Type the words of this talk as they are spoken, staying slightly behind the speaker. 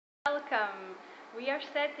Welcome! We are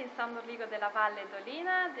set in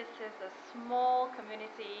S.Dorligo-Dolina. This is a small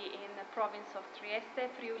community in the province of Trieste,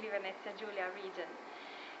 Friuli, Venezia Giulia region.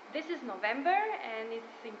 This is November, and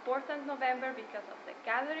it's important November because of the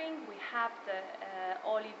gathering. We have the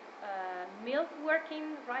olive mill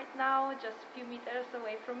working right now, just a few meters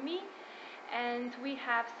away from me. And we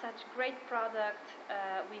have such great product.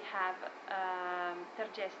 We have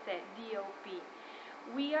Trieste DOP.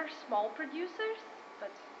 We are small producers,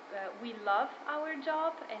 but we love our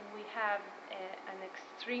job, and we have an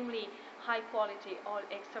extremely high quality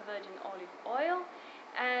extra virgin olive oil,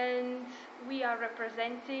 and we are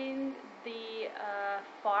representing the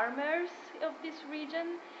farmers of this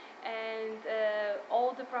region, and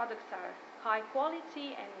all the products are high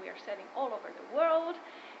quality, and we are selling all over the world,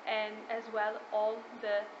 and as well all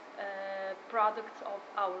the products of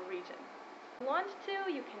our region. If you want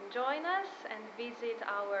to, you can join us and visit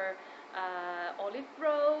our olive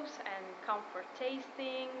groves and comfort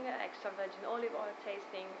tasting, extra virgin olive oil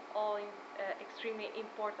tasting, all extremely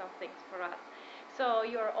important things for us. So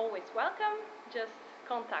you're always welcome, just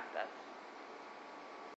contact us.